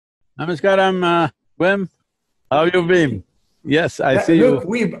Namaskaram, Wim. How you been? Yes, I see Look, you.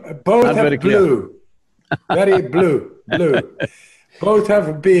 we both Not very have clear. blue, very blue. Both have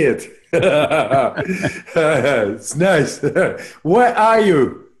a beard. It's nice. Where are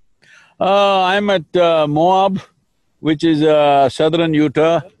you? I'm at Moab, which is southern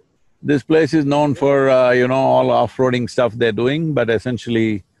Utah. This place is known for, all off-roading stuff they're doing, but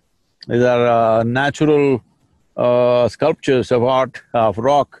essentially these are natural sculptures of art, of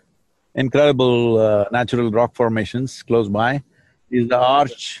rock, incredible natural rock formations close by. Is the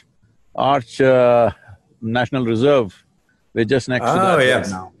Arch National Reserve. We're just next to Oh, that right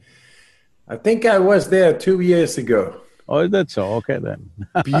yes. now. I think I was there 2 years ago. Oh, is that so? Okay then.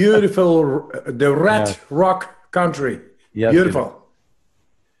 Beautiful, the Yes, Red Rock country. yes, it is. Beautiful.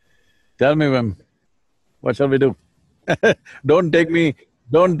 Tell me, Wim, what shall we do? Don't take me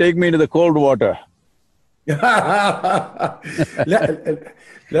to the cold water.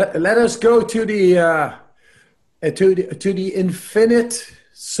 Let us go to the infinite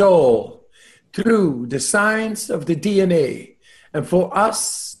soul through the science of the DNA, and for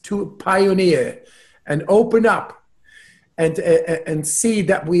us to pioneer and open up and see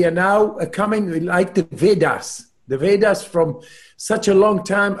that we are now coming like the Vedas from such a long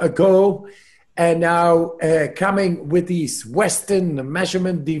time ago, and now coming with these Western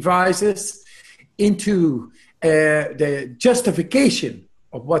measurement devices into the justification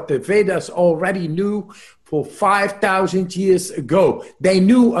of what the Vedas already knew for 5,000 years ago. They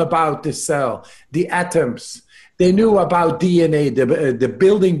knew about the cell, the atoms. They knew about DNA, the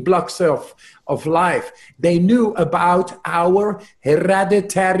building blocks of life. They knew about our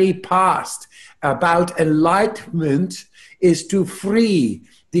hereditary past, about enlightenment is to free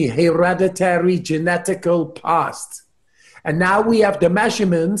the hereditary genetical past. And now we have the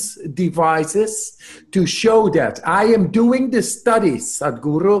measurements devices to show that. I am doing the studies,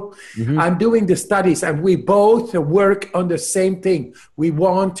 Sadhguru. I'm doing the studies, and we both work on the same thing. We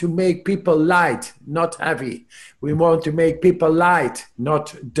want to make people light, not heavy. We want to make people light,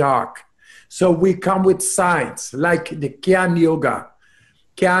 not dark. So we come with science, like the Kyan Yoga,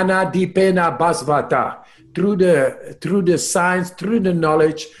 Kyana Dipena Basvata. Through the science, through the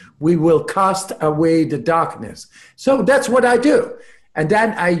knowledge, we will cast away the darkness. So that's what I do. And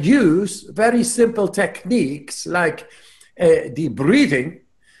then I use very simple techniques like the breathing,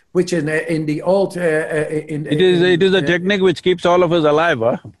 which in the old… It is a technique which keeps all of us alive,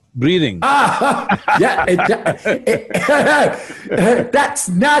 huh? Breathing. Yeah, that's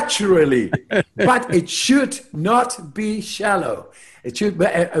naturally, but it should not be shallow. It should be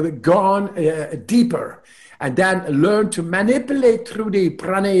gone deeper. And then learn to manipulate through the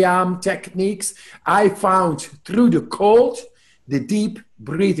pranayama techniques. I found through the cold, the deep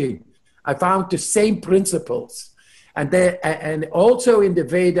breathing. I found the same principles. And also in the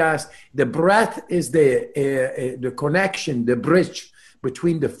Vedas, the breath is the connection, the bridge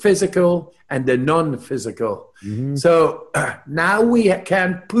between the physical and the non-physical. So now we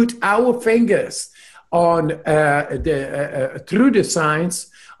can put our fingers on through the science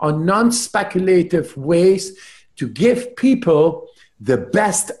on non-speculative ways to give people the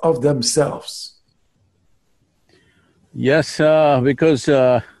best of themselves. Yes, because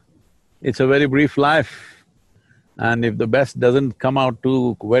it's a very brief life, and if the best doesn't come out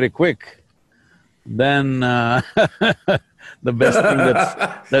too very quick, then the best thing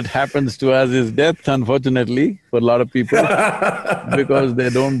that happens to us is death, unfortunately, for a lot of people, because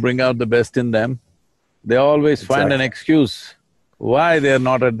they don't bring out the best in them. They always find an excuse why they're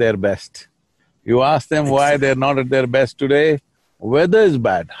not at their best. You ask them why they're not at their best today, weather is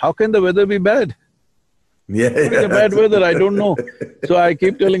bad. How can the weather be bad? Yeah. What is the bad weather? I don't know. So I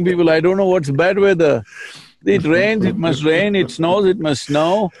keep telling people, I don't know what's bad weather. It rains, it must rain, it snows, it must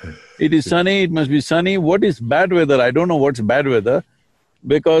snow, it is sunny, it must be sunny. What is bad weather? I don't know what's bad weather,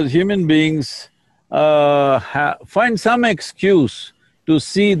 because human beings find some excuse to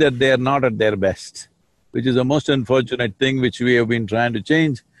see that they are not at their best, which is the most unfortunate thing which we have been trying to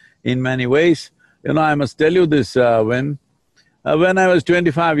change in many ways. You know, I must tell you this, when I was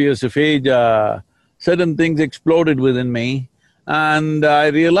 25 years of age, certain things exploded within me, and I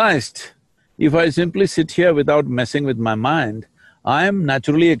realized if I simply sit here without messing with my mind, I am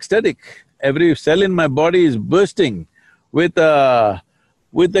naturally ecstatic. Every cell in my body is bursting with the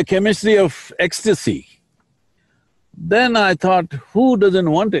chemistry of ecstasy. Then I thought, who doesn't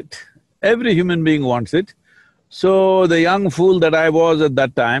want it? Every human being wants it. So the young fool that I was at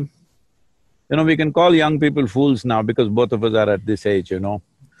that time, you know, we can call young people fools now because both of us are at this age, you know.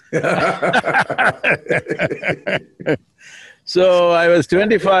 So I was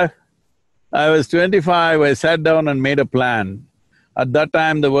 25, I sat down and made a plan. At that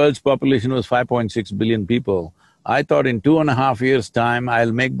time, the world's population was 5.6 billion people. I thought in 2.5 years' time,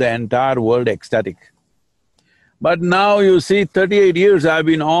 I'll make the entire world ecstatic. But now you see, 38 years I've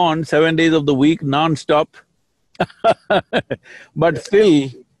been on, 7 days of the week, non-stop. But still,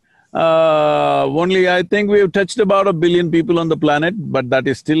 only I think we've touched about 1 billion people on the planet, but that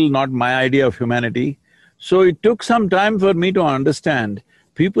is still not my idea of humanity. So it took some time for me to understand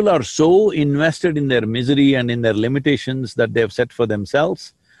people are so invested in their misery and in their limitations that they have set for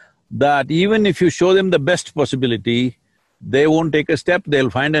themselves, that even if you show them the best possibility, they won't take a step,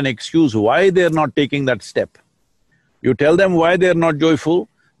 they'll find an excuse why they're not taking that step. You tell them why they're not joyful,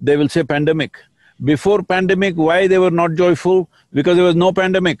 they will say pandemic. Before pandemic, why they were not joyful? Because there was no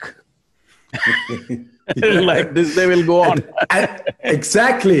pandemic. Like this, they will go on.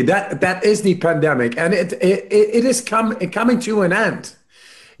 Exactly, that is the pandemic, and it is coming to an end.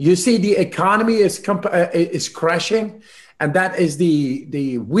 You see, the economy is crashing, and that is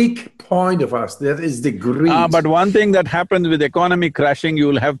the weak point of us. That is the greed. But one thing that happens with economy crashing, you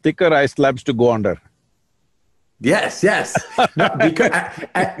will have thicker ice slabs to go under. Yes, yes. No, because,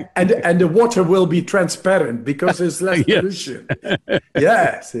 and the water will be transparent because there's less pollution.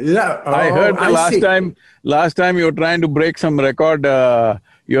 Yes, yeah. I heard the last time you were trying to break some record,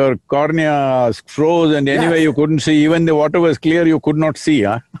 your cornea froze, and anyway you couldn't see. Even the water was clear, you could not see,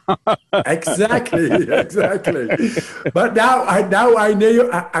 huh? Exactly. But now I know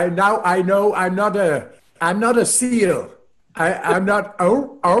I'm not a seal. I'm not.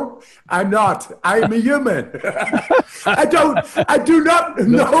 I'm not. I'm a human. I do not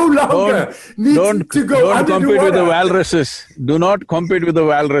no longer need to go under the water. Don't compete with the walruses. Do not compete with the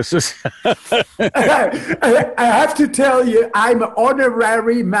walruses. I have to tell you, I'm an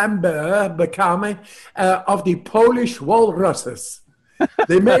honorary member becoming of the Polish walruses.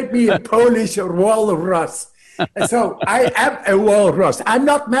 They made me a Polish walrus. So I am a walrus. I'm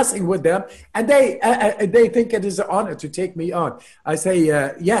not messing with them, and they think it is an honor to take me on. I say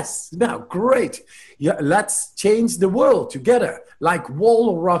yes. Now, great. Yeah, let's change the world together, like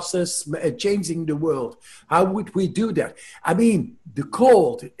walruses changing the world. How would we do that? I mean, the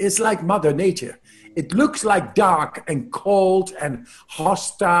cold is like Mother Nature. It looks like dark and cold and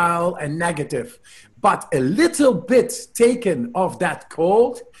hostile and negative, but a little bit taken of that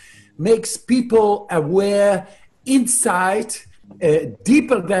cold makes people aware inside,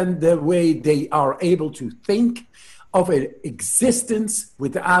 deeper than the way they are able to think, of an existence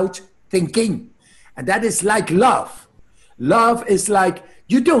without thinking. And that is like love. Love is like,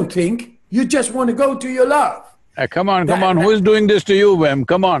 you don't think, you just want to go to your love. Come on. Who is doing this to you, Wim?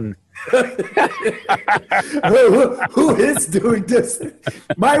 Come on. Who is doing this?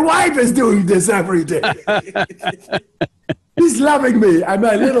 My wife is doing this every day. He's loving me, and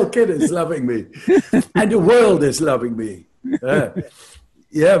my little kid is loving me, and the world is loving me.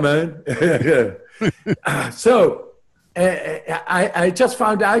 Yeah, man. So, I just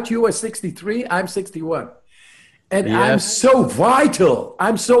found out you were 63, I'm 61. And yes. I'm so vital.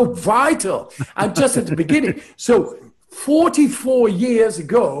 I'm just at the beginning. So 44 years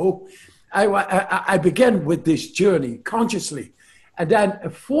ago, I began with this journey consciously. And then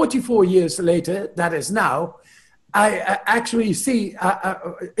 44 years later, that is now, I actually see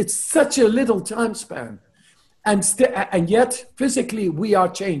it's such a little time span, and yet physically we are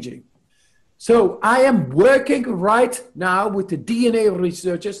changing. So I am working right now with the DNA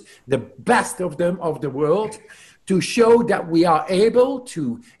researchers, the best of them of the world, to show that we are able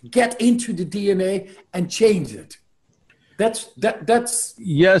to get into the DNA and change it. That's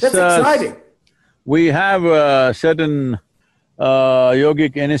exciting. We have certain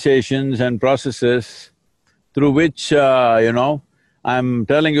yogic initiations and processes through which, I'm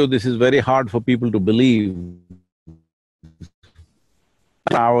telling you, this is very hard for people to believe.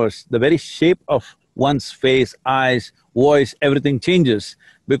 The very shape of one's face, eyes, voice, everything changes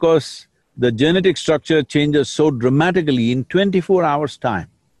because the genetic structure changes so dramatically in 24 hours' time.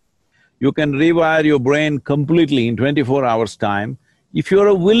 You can rewire your brain completely in 24 hours' time if you're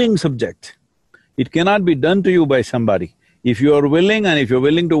a willing subject. It cannot be done to you by somebody. If you're willing and if you're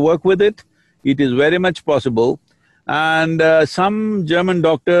willing to work with it, it is very much possible. And some German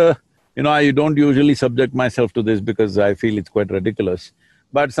doctor, I don't usually subject myself to this because I feel it's quite ridiculous,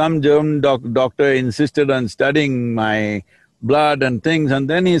 but some German doctor insisted on studying my blood and things, and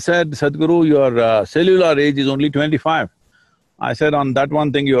then he said, Sadhguru, your cellular age is only 25. I said, on that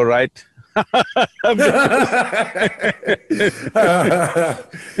one thing you're right.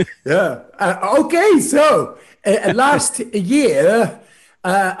 Yeah. Okay, so last year,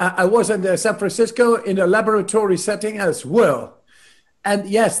 I was in San Francisco in a laboratory setting as well. And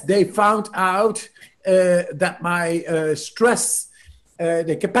yes, they found out that my stress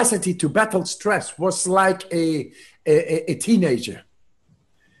the capacity to battle stress was like a teenager.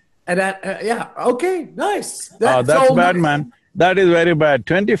 And yeah, okay, nice. Oh, That's that's all bad, nice. man. That is very bad.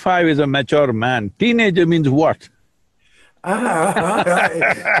 25 is a mature man. Teenager means what? Maybe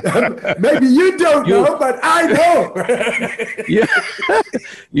you don't You, know, but I know. you,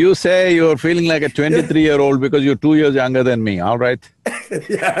 you say you're feeling like a 23-year-old because you're 2 years younger than me, all right?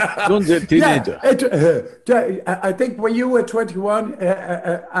 Yeah, Don't say teenager. I think when you were 21,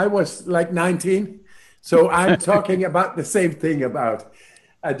 I was like 19. So I'm talking about the same thing about.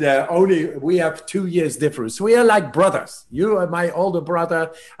 And only we have 2 years difference. We are like brothers. You are my older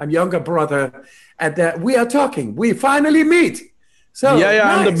brother, I'm younger brother. And we are talking. We finally meet. So, Yeah,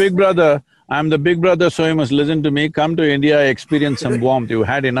 I'm the nice. big brother. I'm the big brother, so you must listen to me. Come to India, experience some warmth. You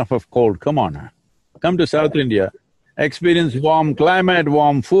had enough of cold, come on. Come to South India, experience warm climate,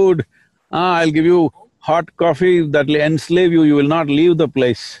 warm food. I'll give you hot coffee that'll enslave you, you will not leave the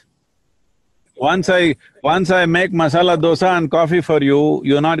place. Once I make masala dosa and coffee for you,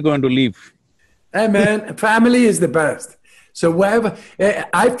 you're not going to leave. Hey man, family is the best. So wherever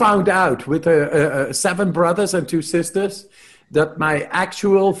I found out with 7 brothers and 2 sisters that my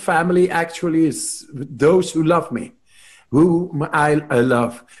actual family actually is those who love me, who I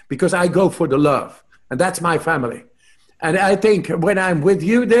love, because I go for the love, and that's my family. And I think when I'm with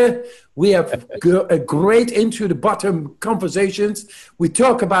you there, we have a great into the bottom conversations. We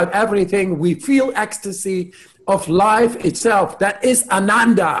talk about everything. We feel ecstasy of life itself. That is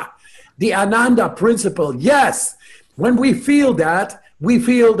Ananda, the Ananda principle. Yes, when we feel that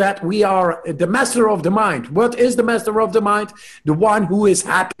we are the master of the mind. What is the master of the mind? The one who is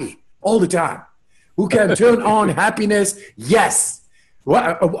happy all the time, who can turn on happiness. Yes.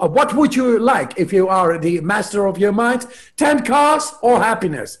 What would you like if you are the master of your mind? 10 cars or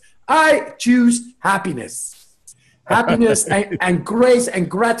happiness? I choose happiness. Happiness and grace and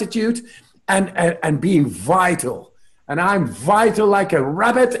gratitude and being vital. And I'm vital like a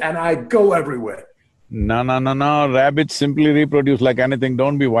rabbit and I go everywhere. No. Rabbits simply reproduce like anything,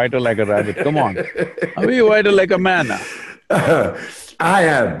 don't be vital like a rabbit, come on. Be vital like a man. I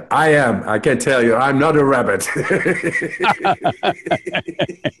am. I can tell you, I'm not a rabbit.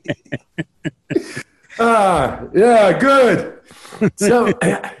 Yeah, good. So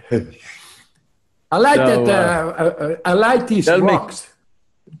I like I like these rocks.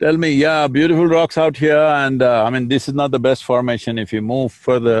 Tell me, yeah, beautiful rocks out here and I mean, this is not the best formation. If you move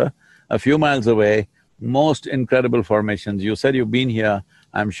further, a few miles away, most incredible formations. You said you've been here,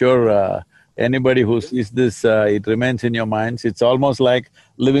 I'm sure anybody who sees this, it remains in your minds. It's almost like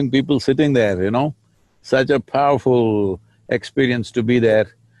living people sitting there, you know? Such a powerful experience to be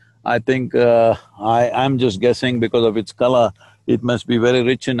there. I think I'm just guessing because of its color, it must be very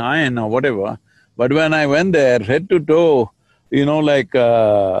rich in iron or whatever. But when I went there, head to toe, you know, like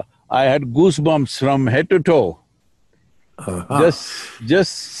I had goosebumps from head to toe.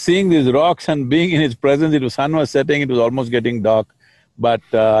 Just seeing these rocks and being in its presence, the sun was setting, it was almost getting dark. But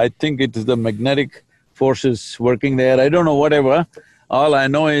I think it is the magnetic forces working there, I don't know, whatever. All I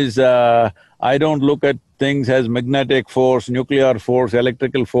know is I don't look at things as magnetic force, nuclear force,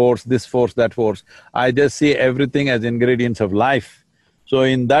 electrical force, this force, that force. I just see everything as ingredients of life. So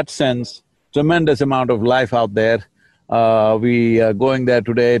in that sense, tremendous amount of life out there. We are going there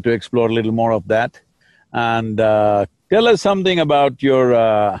today to explore a little more of that. And tell us something about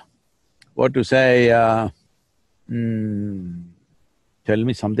your, what to say, tell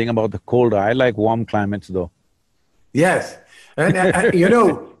me something about the cold. I like warm climates though. Yes, and you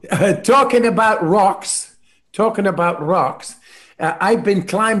know, talking about rocks, I've been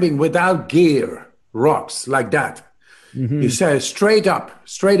climbing without gear, rocks like that. You say straight up.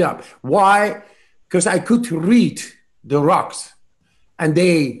 Why? Because I could read the rocks. And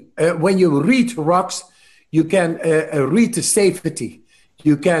they, when you read rocks, you can read the safety.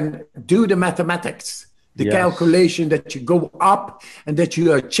 You can do the mathematics, the calculation that you go up and that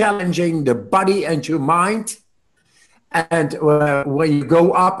you are challenging the body and your mind. And when you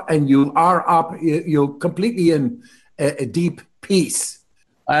go up and you are up, you're completely in a deep peace.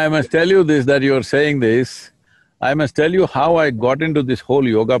 I must tell you this, that you're saying this. I must tell you how I got into this whole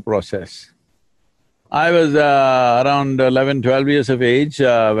yoga process. I was around 11, 12 years of age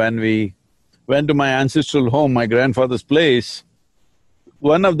when we went to my ancestral home, my grandfather's place.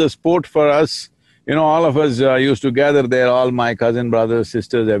 One of the sport for us, you know, all of us used to gather there, all my cousin, brothers,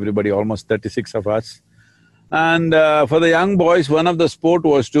 sisters, everybody, almost 36 of us. And for the young boys, one of the sport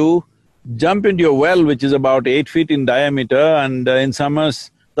was to jump into a well which is about 8 feet in diameter, and in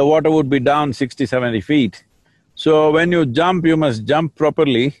summers, the water would be down 60, 70 feet. So when you jump, you must jump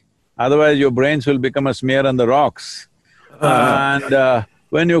properly, otherwise your brains will become a smear on the rocks. And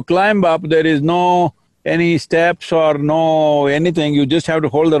when you climb up, there is no any steps or no anything, you just have to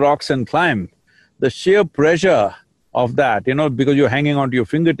hold the rocks and climb. The sheer pressure of that, because you're hanging onto your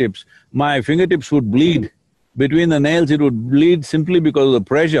fingertips, my fingertips would bleed. Between the nails, it would bleed simply because of the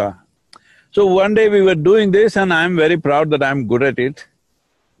pressure. So one day we were doing this and I'm very proud that I'm good at it.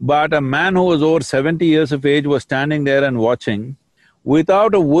 But a man who was over 70 years of age was standing there and watching.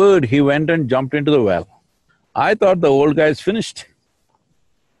 Without a word, he went and jumped into the well. I thought the old guy's finished.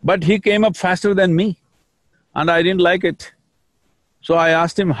 But he came up faster than me and I didn't like it. So I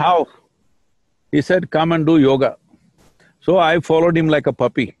asked him how. He said, come and do yoga. So I followed him like a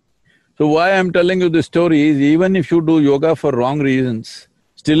puppy. So why I'm telling you this story is, even if you do yoga for wrong reasons,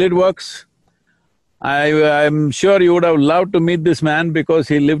 still it works. I'm sure you would have loved to meet this man because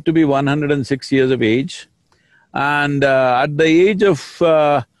he lived to be 106 years of age. And at the age of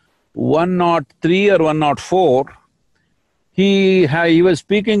 103 or 104, he was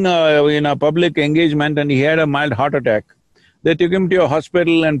speaking in a public engagement and he had a mild heart attack. They took him to a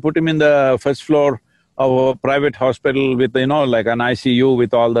hospital and put him in the first floor of a private hospital with, like an ICU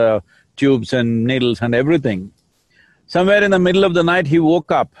with all the tubes and needles and everything. Somewhere in the middle of the night, he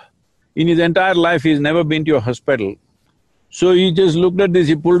woke up. In his entire life, he's never been to a hospital. So he just looked at this,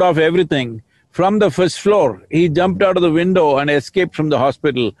 he pulled off everything. From the first floor, he jumped out of the window and escaped from the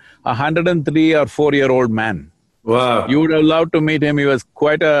hospital, 103 or 4-year-old man. Wow. You would have loved to meet him. He was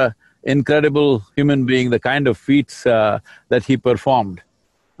quite a incredible human being, the kind of feats that he performed.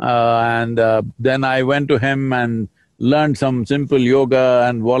 Then I went to him and learned some simple yoga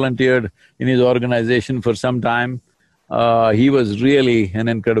and volunteered in his organization for some time. He was really an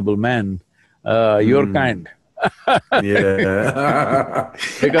incredible man. You're kind. Yeah.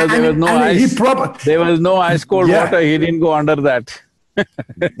 Because there was no ice. There was no ice cold water, he didn't go under that.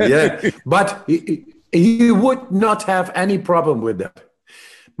 Yeah, but he would not have any problem with that.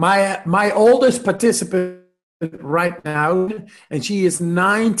 My oldest participant right now, and she is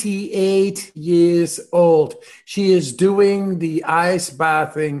 98 years old. She is doing the ice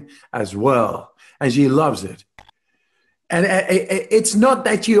bathing as well, and she loves it. And it's not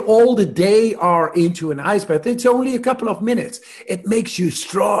that you all the day are into an ice bath. It's only a couple of minutes. It makes you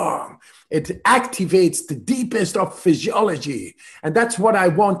strong. It activates the deepest of physiology. And that's what I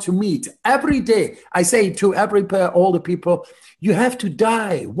want to meet every day. I say to all the people, you have to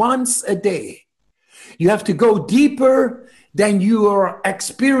die once a day. You have to go deeper than your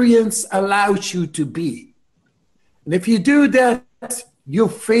experience allows you to be. And if you do that, your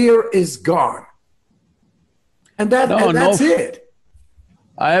fear is gone. And that's it.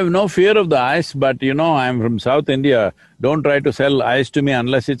 I have no fear of the ice, but I'm from South India. Don't try to sell ice to me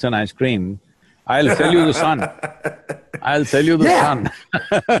unless it's an ice cream. I'll sell you the sun. I'll sell you the sun.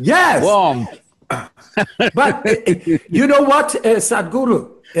 Yes. Warm. But you know what,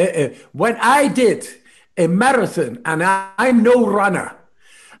 Sadhguru? When I did a marathon, and I'm no runner,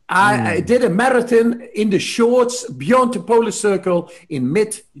 I did a marathon in the shorts beyond the polar circle in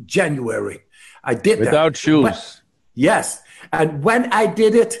mid-January. I did that. Without shoes. Yes. And when I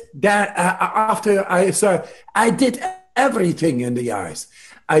did it, I did everything in the ice.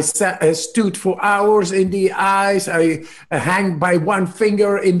 I stood for hours in the ice. I hang by one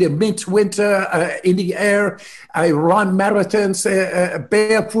finger in the midwinter in the air. I run marathons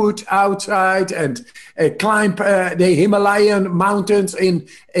barefoot outside and climb the Himalayan mountains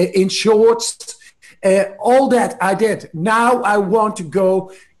in shorts. All that I did. Now I want to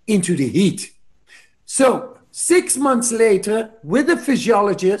go into the heat. So 6 months later, with a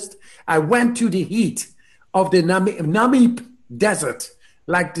physiologist, I went to the heat of the Namib Desert,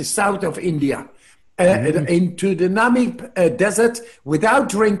 like the south of India, into the Namib Desert without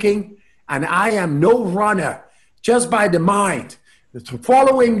drinking, and I am no runner, just by the mind,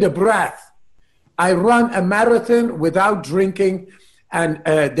 following the breath. I run a marathon without drinking, and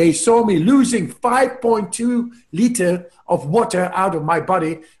they saw me losing 5.2 liters of water out of my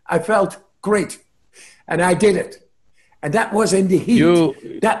body. I felt great. And I did it. And that was in the heat.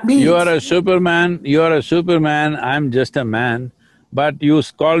 That means… You are a superman, I'm just a man. But you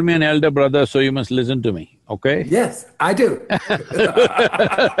called me an elder brother, so you must listen to me, okay? Yes, I do.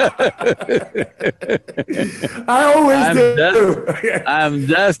 I always do. I'm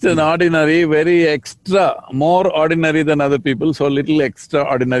just an ordinary, very extra, more ordinary than other people, so little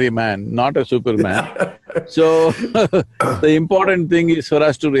extraordinary man, not a superman. So the important thing is for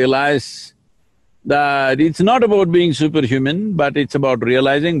us to realize that it's not about being superhuman, but it's about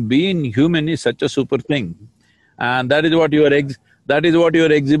realizing being human is such a super thing. And that is what you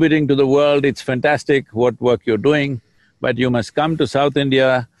are exhibiting to the world. It's fantastic what work you're doing. but you must come to South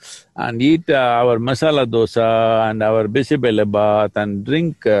India and eat our masala dosa and our bisibelebath and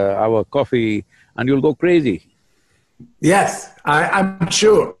drink our coffee and you'll go crazy. Yes, I'm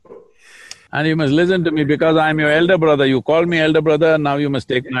sure. And you must listen to me because I'm your elder brother. You call me elder brother, now you must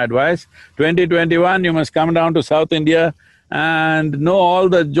take my advice. 2021, you must come down to South India and know all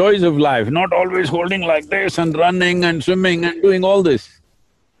the joys of life, not always holding like this and running and swimming and doing all this.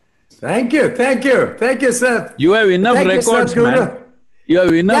 Thank you, sir. You have enough Thank you, records, Sadhguru. man. You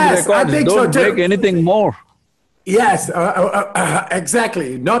have enough Yes, I records, think don't so too. break anything more. Yes,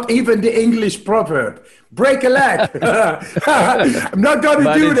 exactly. Not even the English proverb, break a leg. I'm not going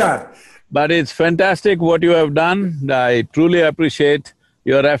to do that. But it's fantastic what you have done. I truly appreciate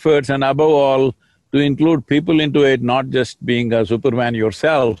your efforts and above all, to include people into it, not just being a Superman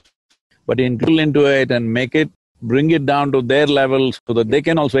yourself, but include into it and make it, bring it down to their level so that they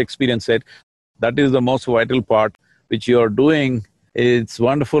can also experience it. That is the most vital part which you are doing. It's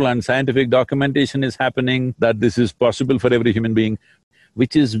wonderful and scientific documentation is happening that this is possible for every human being,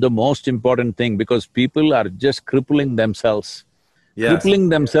 which is the most important thing because people are just crippling themselves. Yes. Crippling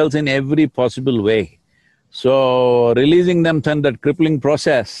themselves in every possible way. So, releasing them from that crippling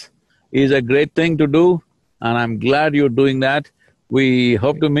process is a great thing to do and I'm glad you're doing that. We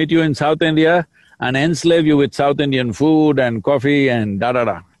hope to meet you in South India and enslave you with South Indian food and coffee and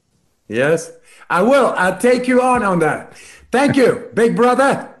da-da-da. Yes, I will. I'll take you on that. Thank you, big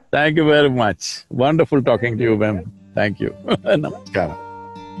brother. Thank you very much. Wonderful talking to you, Vem. Thank you. Namaskar.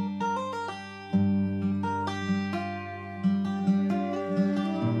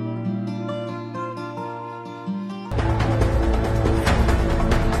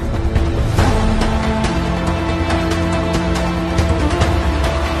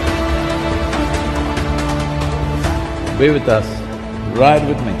 Be with us, ride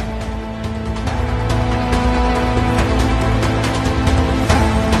with me.